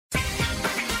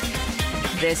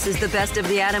This is the Best of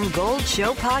the Adam Gold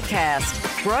Show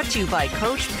podcast, brought to you by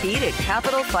Coach Pete at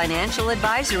Capital Financial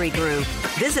Advisory Group.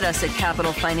 Visit us at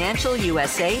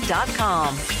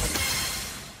capitalfinancialusa.com.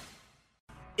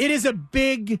 It is a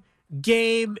big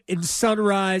game in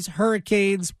Sunrise.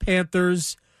 Hurricanes,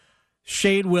 Panthers.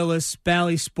 Shane Willis,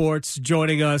 Bally Sports,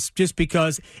 joining us just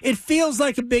because it feels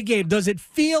like a big game. Does it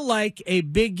feel like a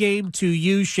big game to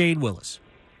you, Shane Willis?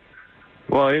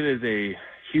 Well, it is a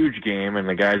huge game, and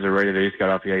the guys are ready. They just got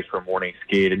off the ice for a morning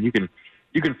skate, and you can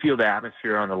feel the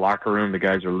atmosphere on the locker room. The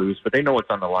guys are loose, but they know what's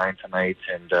on the line tonight,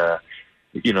 and the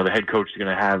head coach is going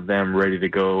to have them ready to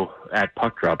go at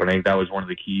puck drop. And I think that was one of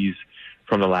the keys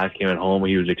from the last game at home.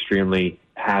 He was extremely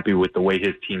happy with the way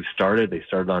his team started. They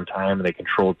started on time, and they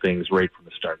controlled things right from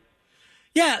the start.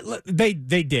 Yeah, they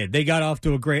did. They got off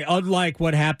to a great, unlike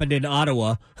what happened in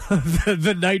Ottawa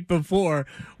the night before,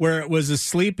 where it was a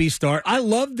sleepy start. I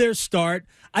loved their start.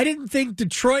 I didn't think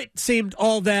Detroit seemed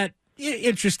all that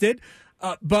interested,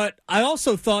 but I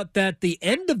also thought that the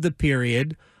end of the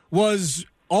period was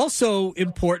also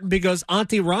important because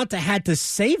Antti Raanta had to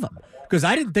save them. Because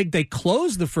I didn't think they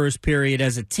closed the first period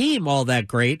as a team all that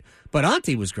great, but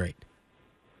Antti was great.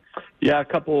 Yeah, a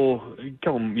couple,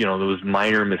 those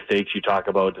minor mistakes you talk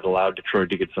about that allowed Detroit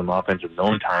to get some offensive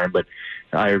zone time. But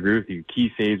I agree with you.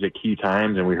 Key saves at key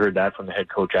times, and we heard that from the head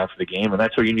coach after the game. And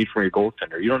that's what you need from your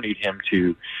goaltender. You don't need him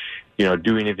to,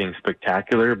 do anything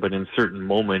spectacular, but in certain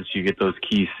moments you get those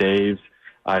key saves.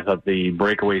 I thought the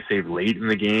breakaway save late in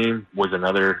the game was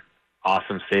another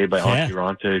awesome save by Antti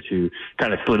Raanta to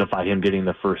kind of solidify him getting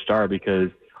the first star, because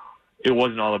it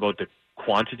wasn't all about the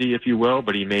quantity, if you will,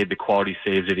 but he made the quality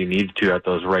saves that he needed to at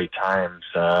those right times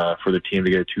for the team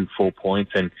to get 2 full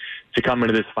points and to come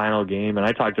into this final game. And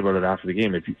I talked about it after the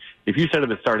game. If you said at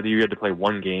the start of the year you had to play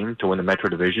one game to win the Metro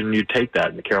Division, you'd take that.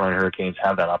 And the Carolina Hurricanes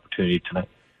have that opportunity tonight.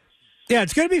 Yeah,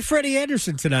 it's going to be Freddie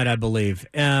Anderson tonight, I believe.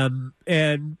 And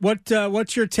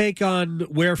what's your take on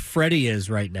where Freddie is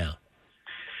right now?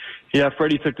 Yeah,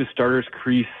 Freddie took the starter's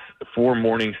crease for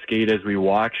morning skate as we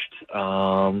watched.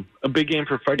 A big game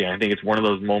for Freddie. I think it's one of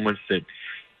those moments that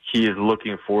he is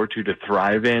looking forward to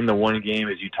thrive in. The one game,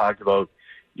 as you talked about,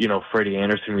 Freddie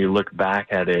Anderson, when you look back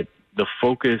at it, the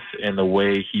focus and the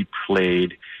way he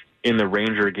played in the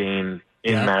Ranger game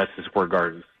in Madison Square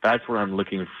Garden. That's what I'm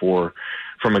looking for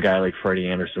from a guy like Freddie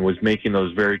Anderson, was making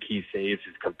those very key saves,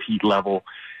 his compete level,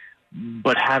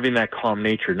 but having that calm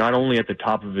nature, not only at the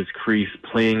top of his crease,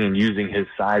 playing and using his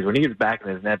size. When he gets back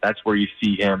in his net, that's where you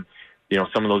see him,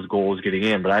 some of those goals getting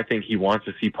in. But I think he wants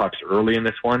to see pucks early in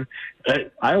this one.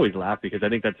 I always laugh because I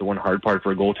think that's the one hard part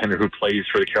for a goaltender who plays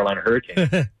for the Carolina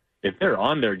Hurricanes. If they're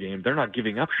on their game, they're not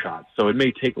giving up shots. So it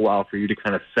may take a while for you to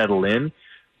kind of settle in,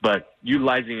 but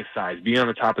utilizing his size, being on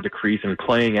the top of the crease and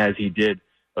playing as he did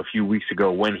a few weeks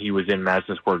ago when he was in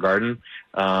Madison Square Garden,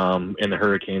 and the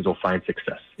Hurricanes will find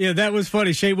success. Yeah, that was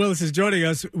funny. Shane Willis is joining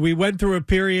us. We went through a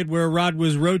period where Rod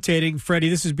was rotating Freddie.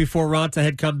 This is before Raanta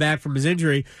had come back from his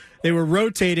injury. They were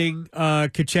rotating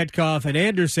Kochetkov and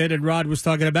Anderson, and Rod was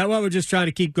talking about, we're just trying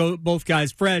to keep both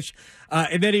guys fresh.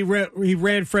 And then he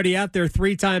ran Freddie out there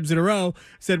 3 times in a row,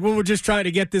 said, we're just trying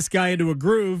to get this guy into a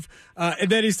groove. And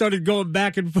then he started going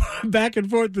back and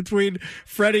forth between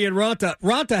Freddie and Raanta.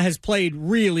 Raanta has played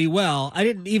really well. I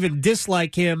didn't even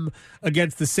dislike him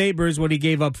against the Sabres when he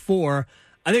gave up 4.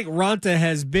 I think Raanta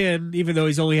has been, even though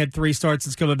he's only had 3 starts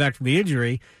since coming back from the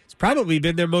injury, he's probably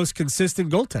been their most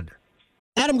consistent goaltender.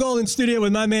 Adam Gold in studio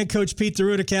with my man, Coach Pete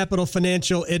DeRuta, Capital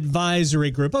Financial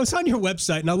Advisory Group. I was on your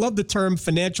website, and I love the term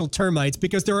financial termites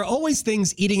because there are always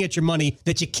things eating at your money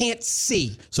that you can't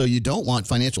see. So you don't want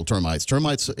financial termites.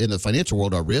 Termites in the financial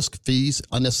world are risk, fees,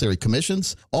 unnecessary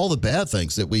commissions. All the bad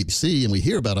things that we see and we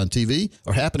hear about on TV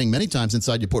are happening many times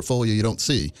inside your portfolio you don't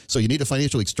see. So you need a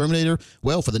financial exterminator.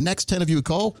 Well, for the next 10 of you who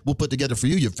call, we'll put together for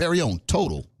you your very own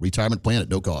total retirement plan at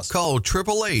no cost. Call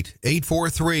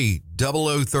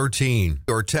 888-843-0013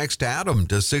 or text Adam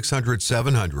to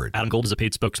 600-700. Adam Gold is a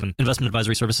paid spokesman. Investment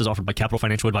advisory services offered by Capital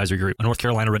Financial Advisory Group, a North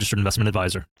Carolina registered investment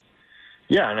advisor.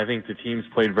 Yeah, and I think the team's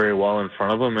played very well in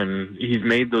front of him, and he's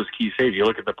made those key saves. You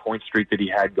look at the point streak that he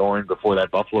had going before that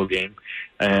Buffalo game,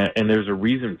 and there's a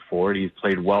reason for it. He's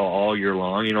played well all year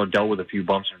long, dealt with a few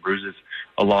bumps and bruises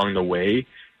along the way,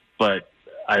 but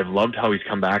I've loved how he's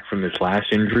come back from this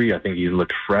last injury. I think he's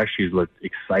looked fresh. He's looked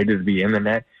excited to be in the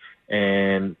net.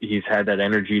 And he's had that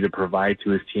energy to provide to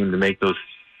his team to make those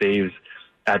saves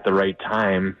at the right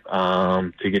time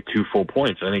to get 2 full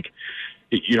points. I think,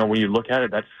 when you look at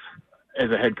it, that's,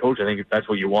 as a head coach, I think that's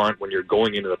what you want when you're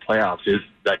going into the playoffs, is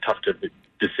that tough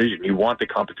decision. You want the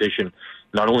competition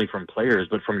not only from players,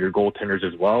 but from your goaltenders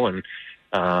as well. And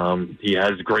he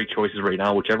has great choices right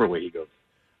now, whichever way he goes.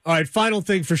 All right, final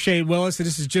thing for Shane Willis, and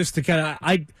this is just to kind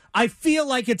of I feel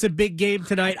like it's a big game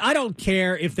tonight. I don't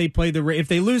care if they play if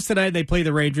they lose tonight, they play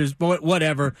the Rangers, but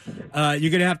whatever. You're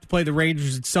going to have to play the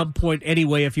Rangers at some point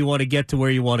anyway if you want to get to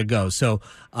where you want to go. So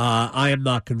I am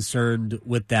not concerned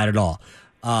with that at all.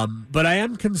 But I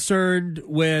am concerned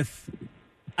with.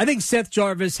 I think Seth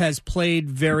Jarvis has played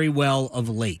very well of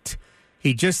late.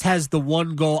 He just has the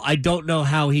one goal. I don't know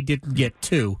how he didn't get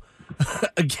two.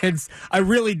 I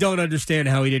really don't understand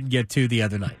how he didn't get two the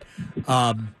other night.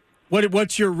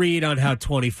 What's your read on how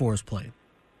 24 is playing?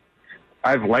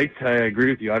 I agree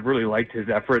with you. I've really liked his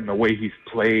effort and the way he's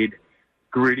played,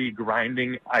 gritty,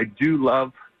 grinding. I do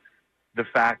love the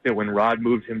fact that when Rod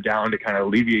moved him down to kind of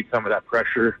alleviate some of that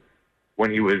pressure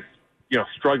when he was,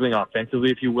 struggling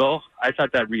offensively, if you will, I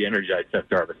thought that re-energized Seth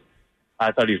Jarvis.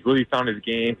 I thought he's really found his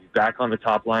game. He's back on the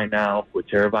top line now with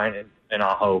Teravainen and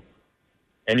Aho.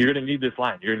 And you're going to need this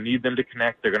line. You're going to need them to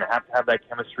connect. They're going to have that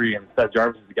chemistry. And Seth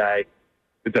Jarvis is the guy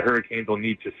that the Hurricanes will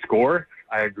need to score.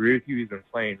 I agree with you. He's been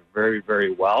playing very,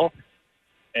 very well.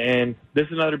 And this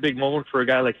is another big moment for a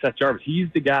guy like Seth Jarvis. He's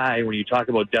the guy, when you talk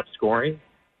about depth scoring,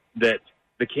 that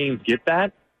the Canes get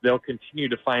that. They'll continue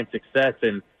to find success.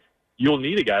 And you'll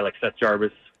need a guy like Seth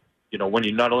Jarvis, when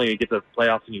you not only get to the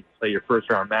playoffs and you play your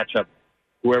first-round matchup,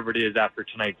 whoever it is after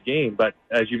tonight's game, but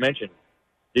as you mentioned,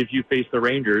 if you face the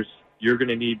Rangers, you're going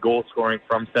to need goal scoring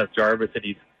from Seth Jarvis, and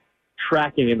he's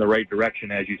tracking in the right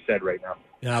direction, as you said right now.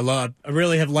 Yeah, I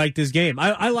really have liked his game.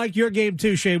 I like your game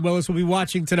too, Shane Willis. We'll be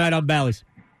watching tonight on Bally's.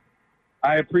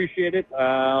 I appreciate it.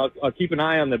 I'll keep an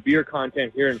eye on the beer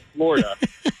content here in Florida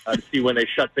to see when they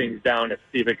shut things down and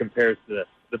see if it compares to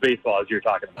the baseball as you're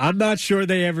talking about. I'm not sure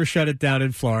they ever shut it down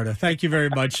in Florida. Thank you very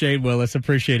much, Shane Willis.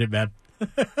 Appreciate it, man.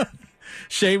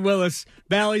 Shane Willis,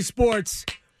 Bally Sports.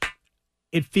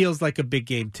 It feels like a big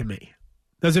game to me.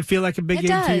 Does it feel like a big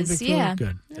game to you, Victoria? Yeah.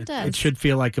 Good. It does. It should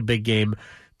feel like a big game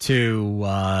to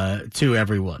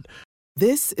everyone.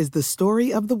 This is the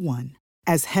story of the one.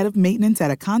 As head of maintenance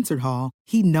at a concert hall,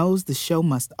 he knows the show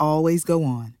must always go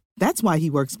on. That's why he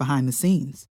works behind the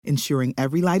scenes, ensuring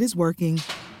every light is working,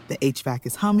 the HVAC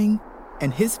is humming,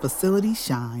 and his facility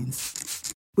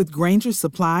shines. With Grainger's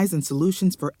supplies and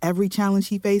solutions for every challenge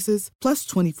he faces, plus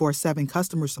 24/7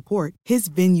 customer support, his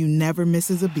venue never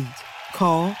misses a beat.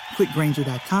 Call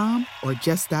quickgrainger.com or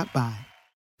just stop by.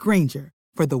 Grainger,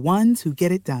 for the ones who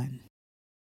get it done.